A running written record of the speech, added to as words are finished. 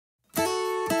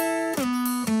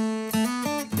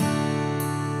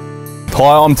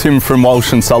Hi, I'm Tim from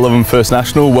Walsh and Sullivan First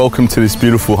National. Welcome to this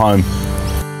beautiful home.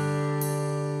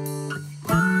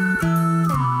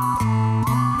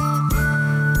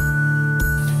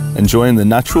 Enjoying the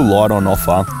natural light on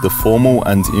offer, the formal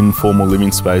and informal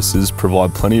living spaces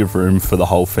provide plenty of room for the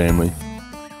whole family.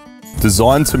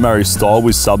 Designed to marry style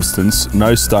with substance,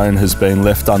 no stone has been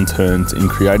left unturned in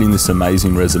creating this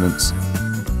amazing residence.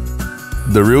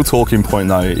 The real talking point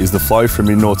though is the flow from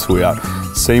indoor to out,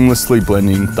 seamlessly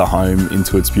blending the home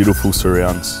into its beautiful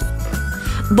surrounds.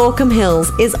 Baulkham Hills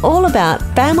is all about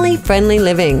family-friendly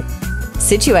living.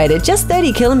 Situated just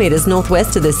 30 kilometres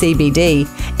northwest of the CBD,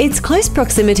 its close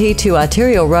proximity to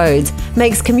arterial roads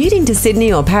makes commuting to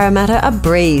Sydney or Parramatta a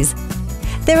breeze.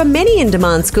 There are many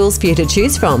in-demand schools for you to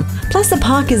choose from, plus the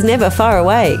park is never far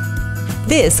away.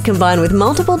 This, combined with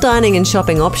multiple dining and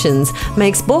shopping options,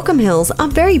 makes Baulkham Hills a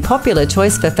very popular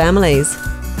choice for families.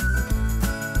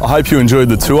 I hope you enjoyed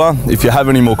the tour. If you have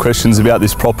any more questions about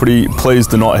this property, please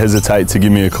do not hesitate to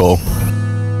give me a call.